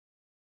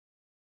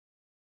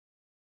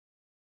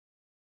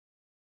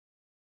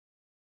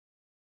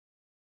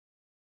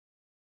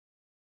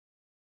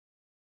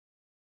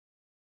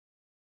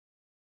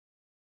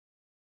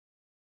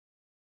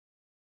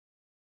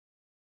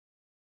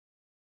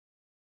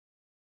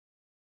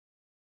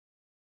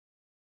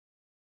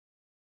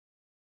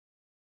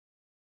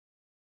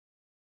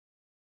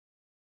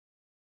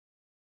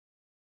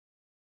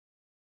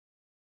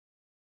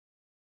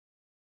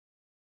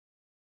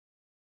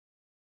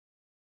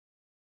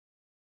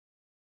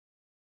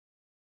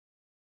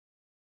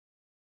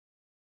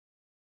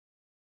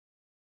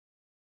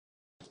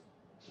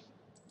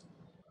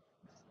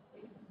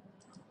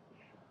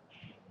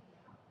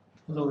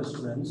Hello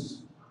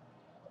students,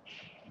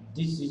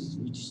 this is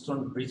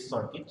Wheatstone bridge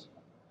circuit.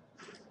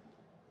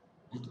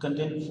 It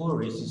contains 4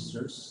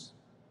 resistors.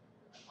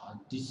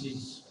 This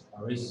is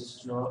a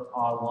resistor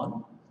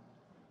R1,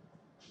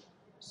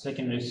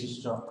 second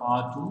resistor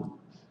R2,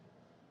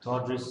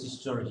 third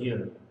resistor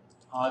here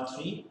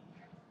R3,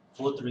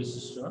 fourth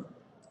resistor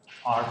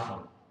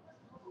R4.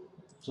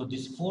 So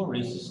these 4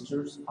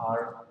 resistors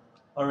are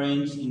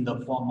arranged in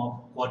the form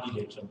of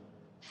quadrilateral.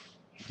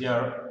 They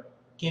are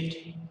kept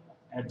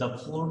at the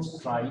 4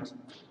 sides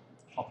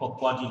of a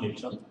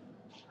quadrilateral.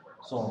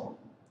 So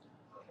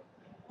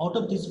out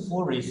of these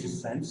 4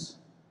 resistance,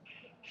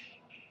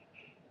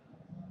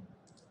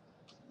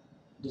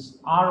 this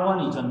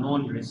R1 is a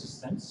known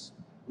resistance.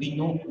 We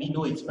know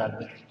its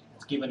value.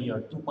 It's given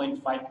here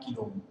 2.5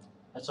 kilo ohm.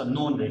 That's a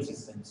known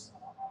resistance.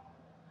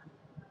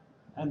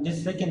 And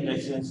this second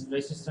resistance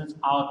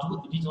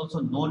R2, it is also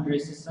known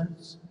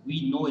resistance.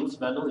 We know its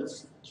value.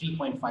 It's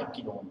 3.5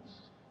 kilo ohm.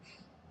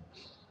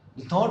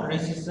 The third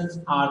resistance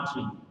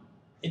R3,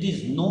 it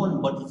is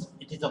known, but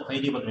it is a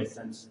variable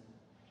resistance.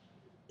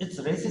 Its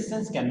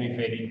resistance can be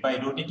varied. By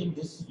rotating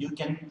this, you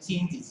can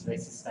change its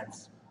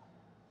resistance.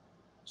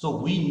 So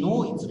we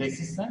know its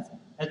resistance,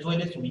 as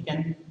well as we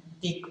can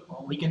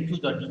choose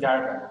the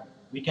desired value.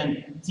 We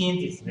can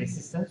change its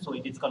resistance, so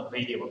it is called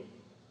variable.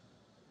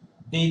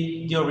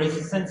 Their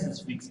resistance is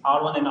fixed.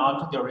 R1 and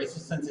R2, their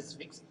resistance is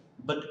fixed,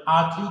 but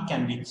R3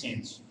 can be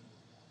changed.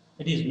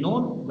 It is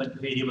known but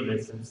variable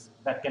resistance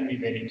that can be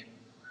varied.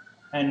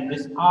 And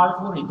this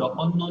R4 is the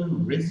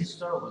unknown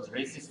resistor whose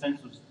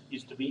resistance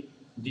is to be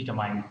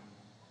determined.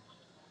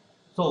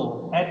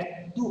 So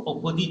at two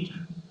opposite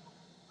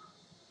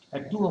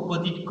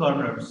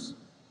corners,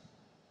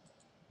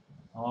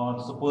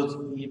 suppose A,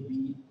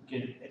 B,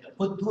 okay,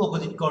 put two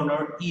opposite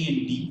corner A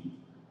and D,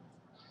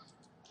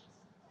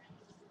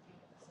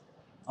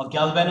 a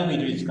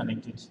galvanometer is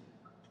connected.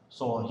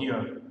 So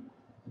here,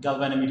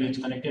 galvanometer is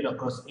connected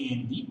across A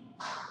and D,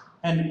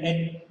 and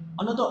at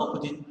another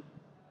opposite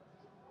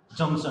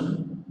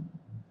junction,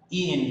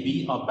 A and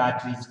B, a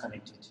battery is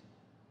connected.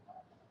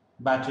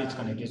 Battery is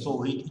connected.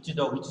 So it is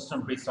a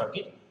Wheatstone bridge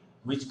circuit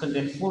which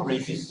contains 4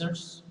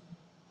 resistors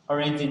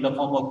arranged in the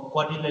form of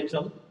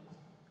quadrilateral.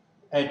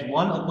 At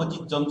one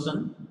opposite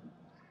junction,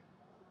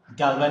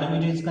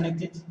 galvanometer is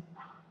connected,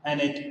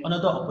 and at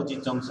another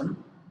opposite junction,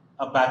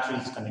 a battery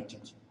is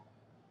connected.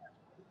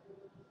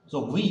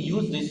 So we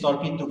use this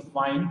circuit to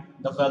find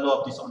the value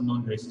of this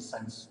unknown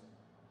resistance.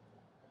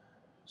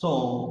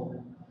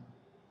 So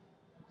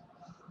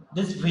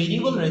this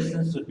variable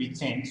resistance should be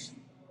changed.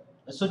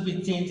 It should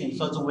be changed in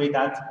such a way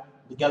that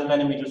the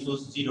galvanometer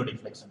shows zero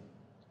deflection.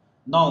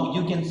 Now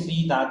you can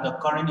see that the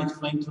current is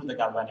flowing through the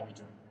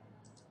galvanometer.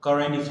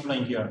 Current is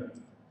flowing here.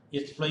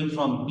 It's flowing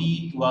from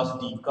B towards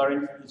D.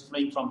 Current is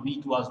flowing from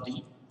B towards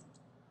D.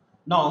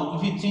 Now,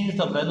 if you change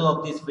the value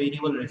of this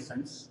variable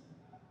resistance,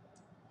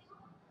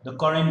 the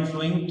current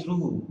flowing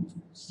through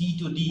C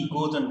to D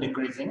goes on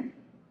decreasing.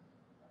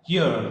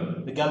 Here,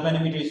 the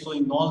galvanometer is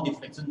showing null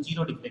deflection,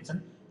 zero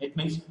deflection. It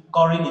means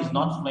current is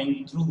not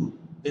flowing through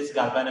this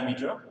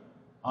galvanometer.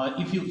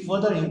 If you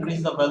further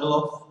increase the value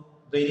of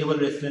variable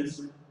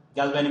resistance,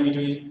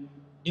 galvanometer will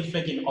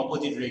deflect in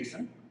opposite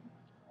direction.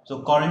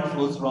 So current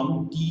flows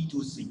from D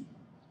to C.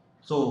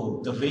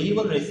 So the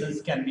variable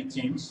resistance can be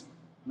changed.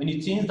 When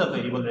you change the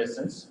variable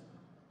resistance,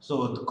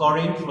 so the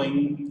current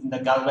flowing in the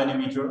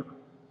galvanometer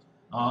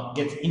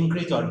gets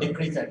increased or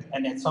decreased,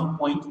 and at one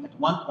point,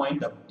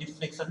 the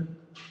deflection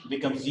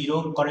becomes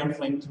zero. Current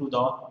flowing through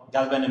the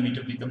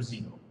galvanometer becomes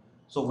zero.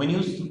 So when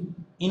you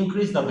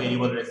increase the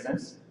variable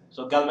resistance,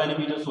 so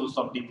galvanometer shows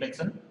some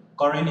deflection.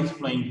 Current is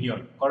flowing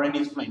here. Current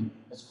is flowing.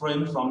 It's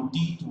flowing from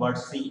D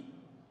towards C.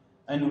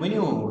 And when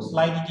you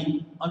slide it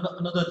in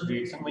another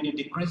direction, when you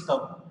decrease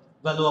the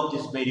value of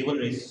this variable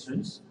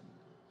resistance,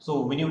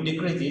 so when you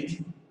decrease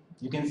it,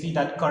 you can see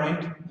that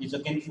current is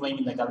again flowing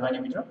in the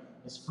galvanometer.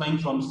 It's flowing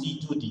from C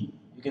to D.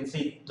 You can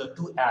see the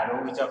two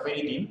arrows which are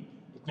very dim.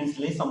 It means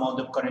less amount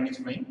of current is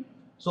flowing.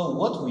 So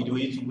what we do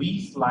is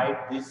we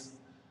slide this,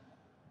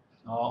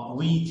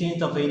 we change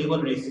the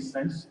variable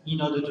resistance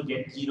in order to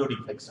get zero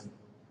deflection.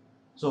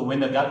 So when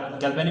the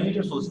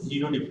galvanometer shows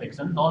zero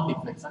deflection,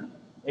 non-deflection,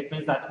 it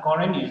means that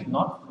current is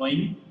not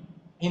flowing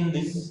in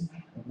this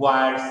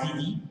wire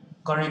CD.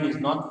 Current is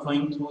not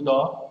flowing through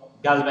the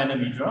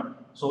galvanometer.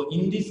 So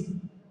in this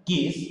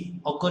case,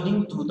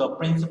 according to the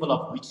principle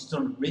of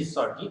Wheatstone bridge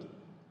circuit,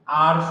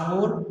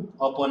 R4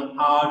 upon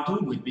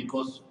R2 will be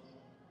equals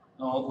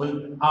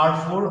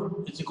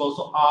R4 is equals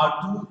to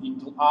R2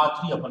 into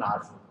R3 upon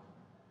R4.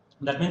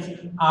 That means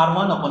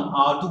R1 upon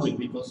R2 will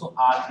be equal to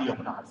R3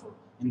 upon R4.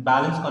 In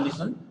balance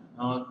condition,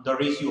 the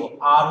ratio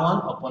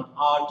R1 upon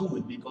R2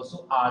 will be equal to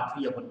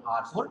R3 upon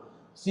R4.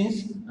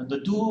 Since the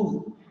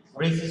two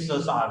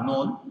resistors are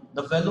known,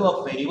 the value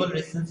of variable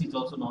resistance is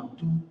also known,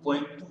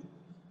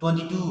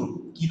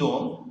 2.22 kilo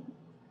ohm.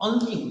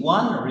 Only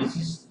one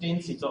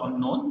resistance is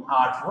unknown,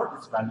 R4,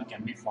 its value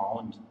can be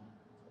found.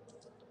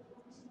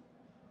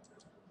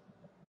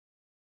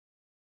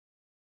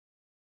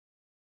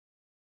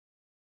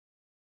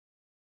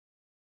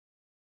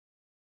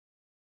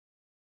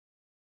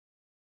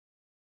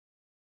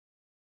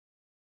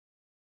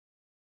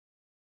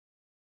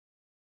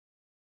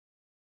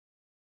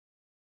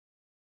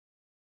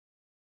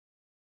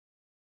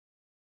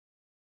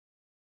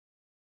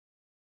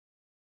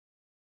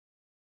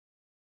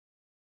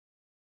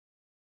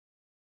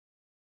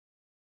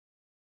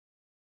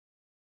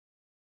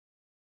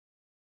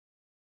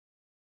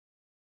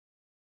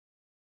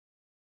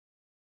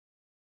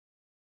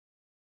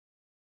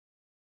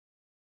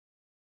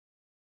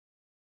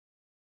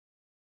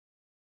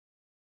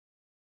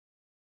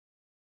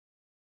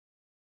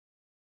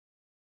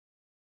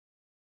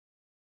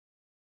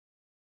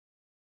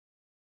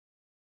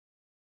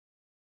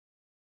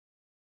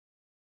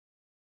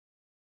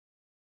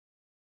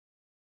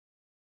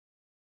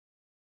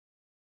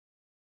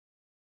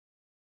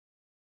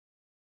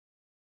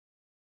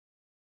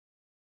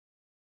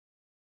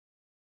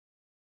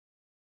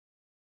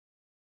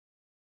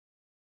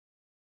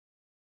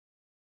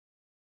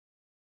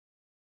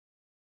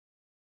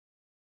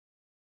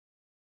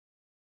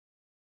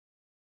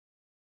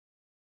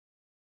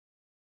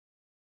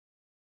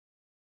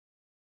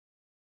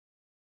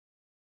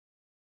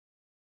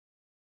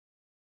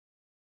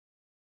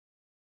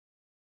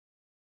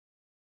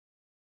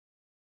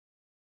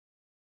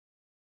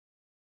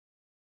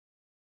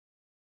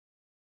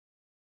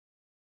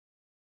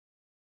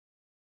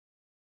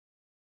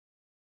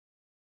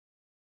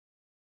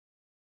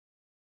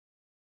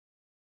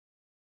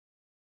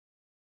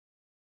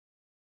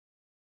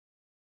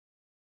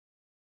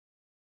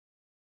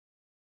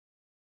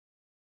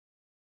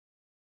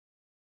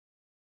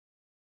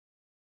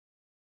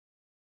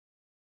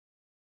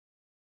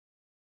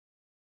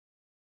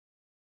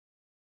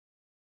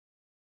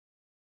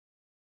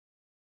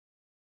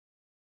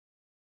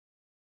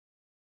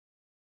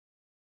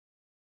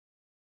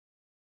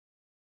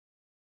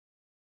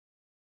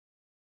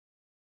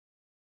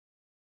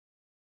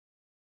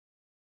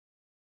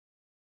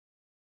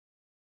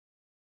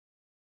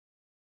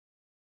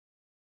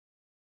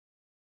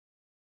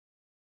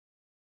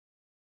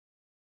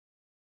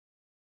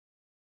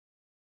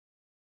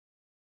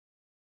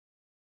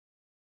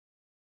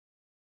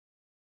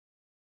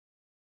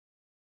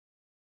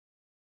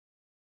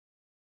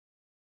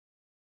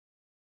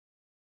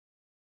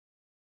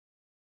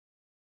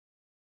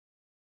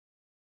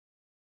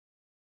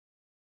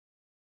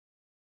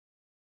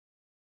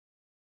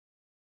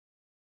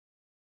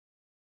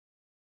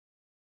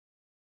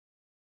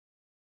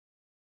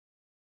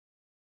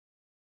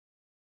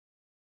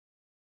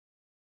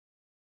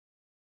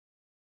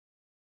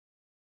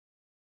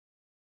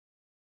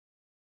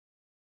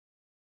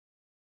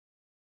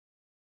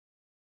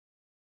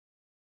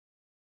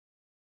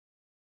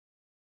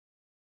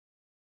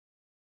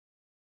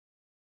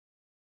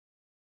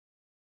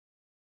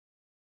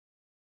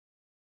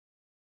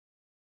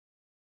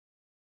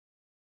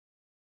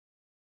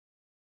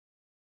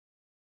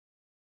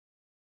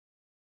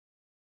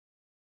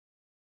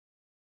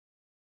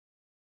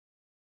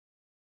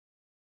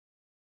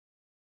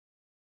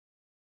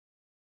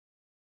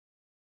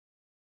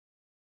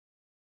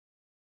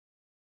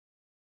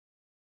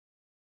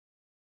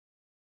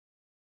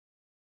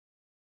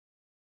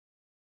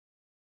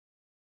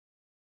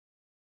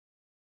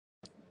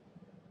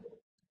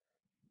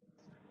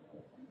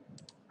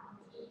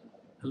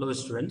 Hello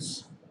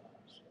students,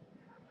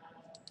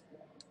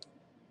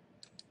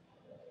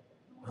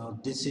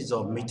 this is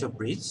a meter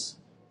bridge.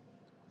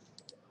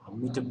 A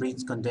meter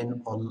bridge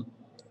contain all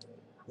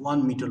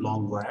 1 meter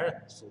long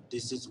wire. So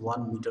this is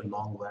 1 meter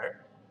long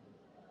wire.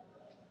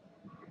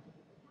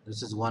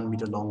 This is 1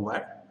 meter long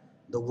wire.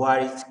 The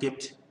wire is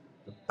kept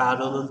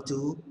parallel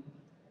to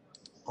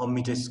a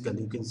meter scale.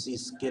 You can see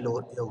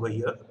scale over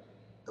here.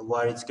 The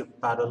wire is kept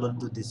parallel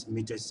to this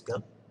meter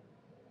scale,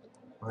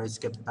 or is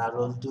kept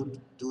parallel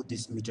to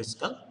this meter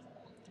scale.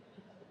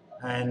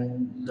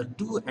 And the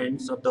two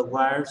ends of the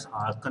wires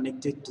are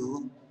connected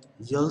to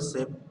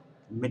L-shaped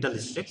metal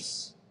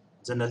strips,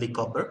 generally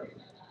copper.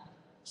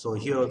 So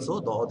here also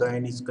the other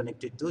end is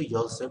connected to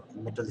L-shaped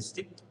metal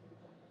strip,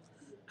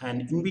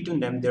 and in between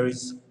them there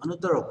is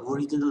another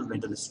original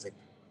metal strip.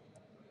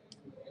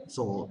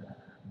 So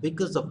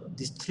because of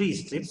these three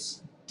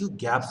strips, two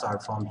gaps are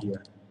formed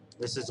here.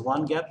 This is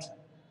one gap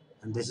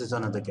and this is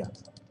another gap.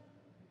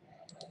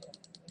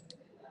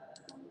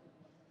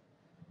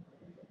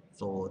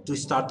 So to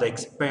start the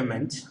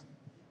experiment,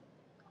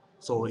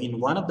 so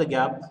in one of the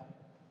gap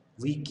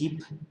we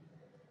keep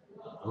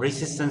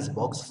resistance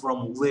box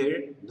from where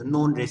the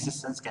known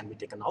resistance can be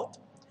taken out.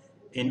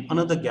 In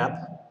another gap,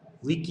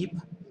 we keep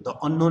the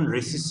unknown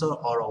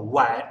resistor or a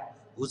wire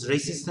whose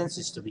resistance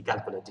is to be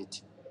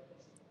calculated.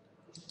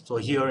 So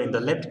here in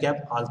the left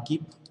gap, I'll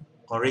keep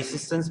a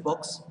resistance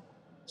box.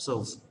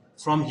 So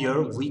from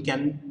here, we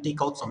can take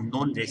out some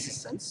known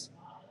resistance.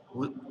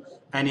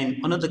 And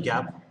in another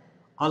gap,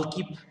 I'll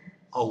keep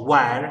a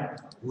wire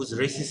whose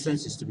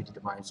resistance is to be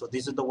determined. So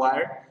this is the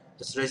wire,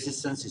 this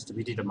resistance is to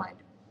be determined.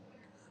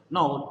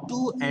 Now,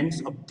 two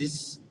ends of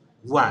this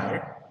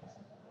wire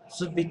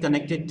should be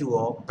connected to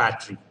a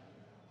battery.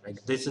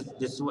 Like this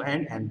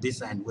end and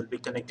this end will be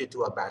connected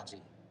to a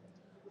battery.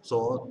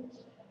 So,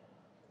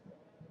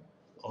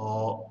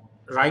 uh,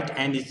 right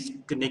end is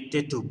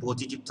connected to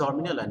positive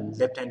terminal and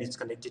left end is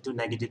connected to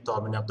negative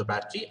terminal of the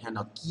battery, and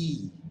a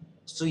key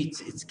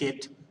switch is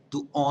kept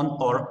to on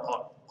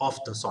or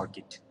off the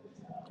circuit.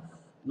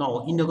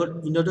 Now, in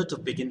order to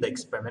begin the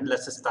experiment,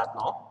 let's start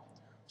now.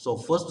 So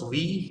first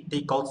we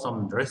take out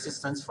some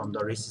resistance from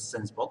the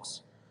resistance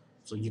box.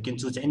 So you can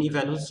choose any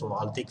value, so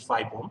I'll take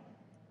 5 ohm.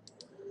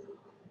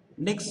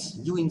 Next,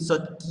 you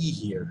insert key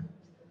here.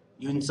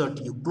 You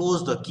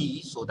close the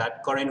key so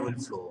that current will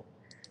flow.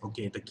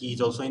 Okay, the key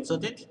is also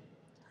inserted.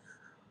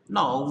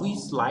 Now we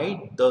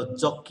slide the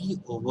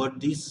jockey over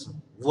this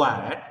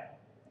wire,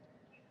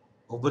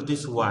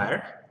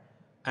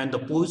 and the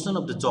position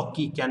of the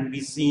jockey can be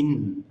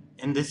seen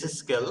in this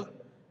scale.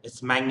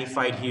 It's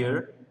magnified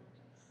here,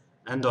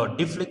 and the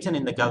deflection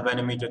in the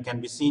galvanometer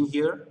can be seen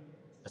here.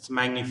 It's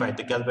magnified.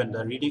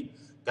 The reading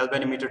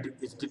galvanometer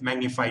is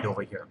magnified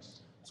over here.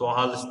 So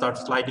I'll start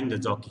sliding the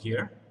jockey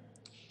here.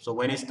 So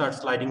when I start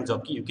sliding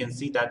jockey, you can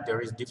see that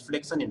there is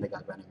deflection in the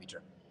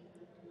galvanometer.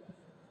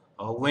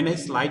 When I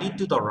slide it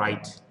to the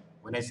right,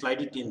 when I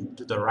slide it in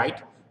to the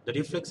right, the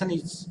deflection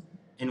is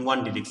in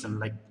one direction,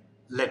 like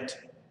left.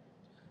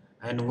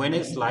 And when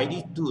I slide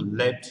it to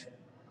left,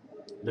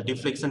 the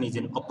deflection is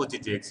in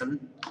opposite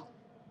direction,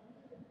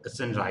 it's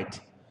in right.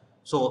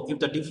 So if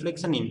the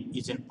deflection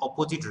is in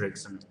opposite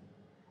direction,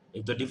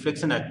 if the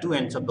deflection at two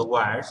ends of the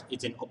wires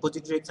is in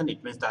opposite direction,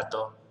 it means that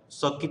the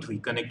circuit we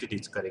connected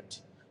is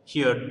correct.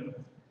 Here,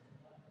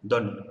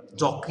 the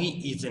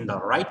jockey is in the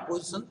right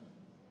position,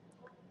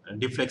 and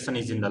deflection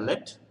is in the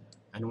left.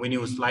 And when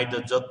you slide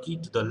the jockey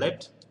to the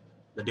left,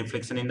 the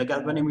deflection in the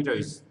galvanometer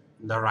is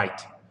in the right.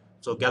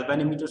 So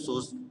galvanometer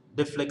shows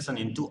deflection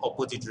into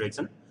opposite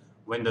direction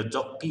when the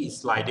jockey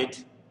is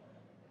slided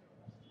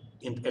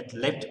at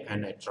left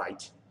and at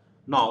right.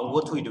 Now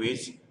what we do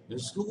is you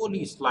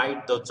slowly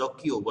slide the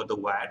jockey over the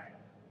wire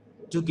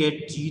to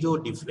get zero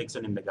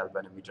deflection in the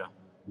galvanometer.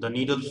 The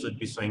needle should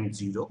be showing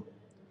zero.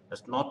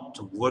 It's not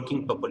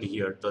working properly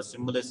here. The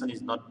simulation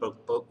is not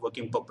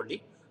working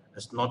properly.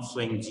 It's not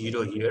showing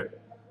zero here.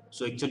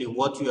 So actually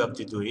what you have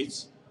to do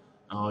is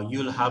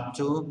you'll have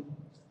to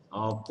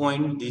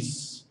point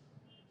this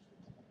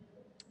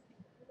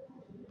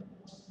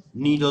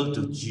needle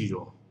to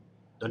zero.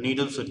 The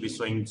needle should be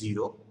showing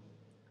zero.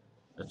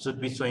 It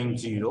should be showing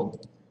zero.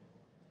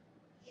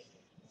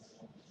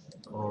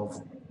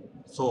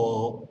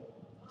 So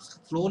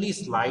slowly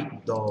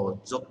slide the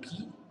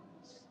jockey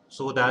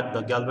so that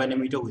the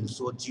galvanometer will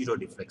show zero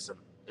deflection.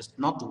 It's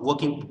not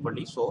working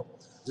properly, so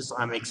just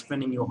I'm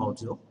explaining you how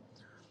to.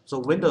 So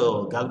when the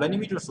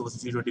galvanometer shows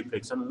zero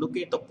deflection, look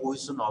at the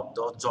position of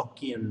the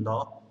jockey in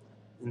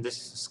this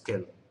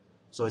scale.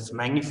 So it's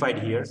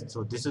magnified here.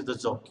 So this is the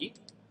jockey.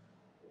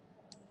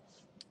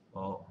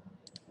 Uh,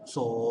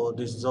 so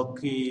this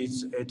jockey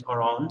is at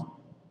around.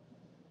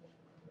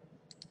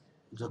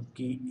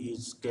 Jockey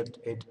is kept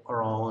at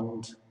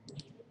around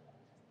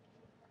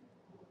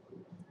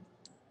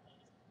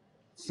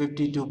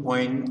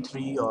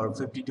 52.3 or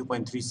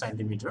 52.3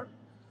 centimeter.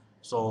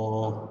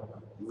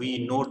 So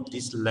we note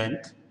this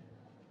length.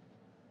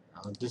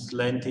 This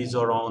length is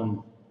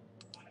around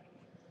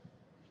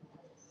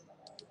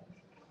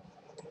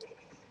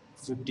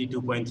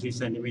 52.3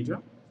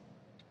 centimeter.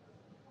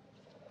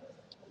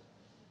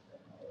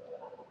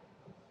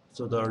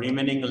 So the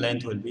remaining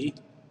length will be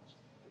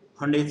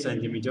 100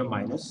 centimeter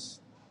minus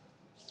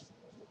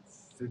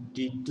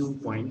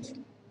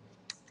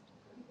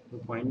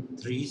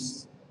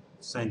 52.3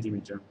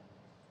 centimeter.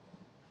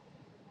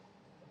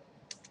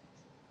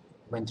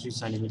 0.3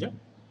 centimeter.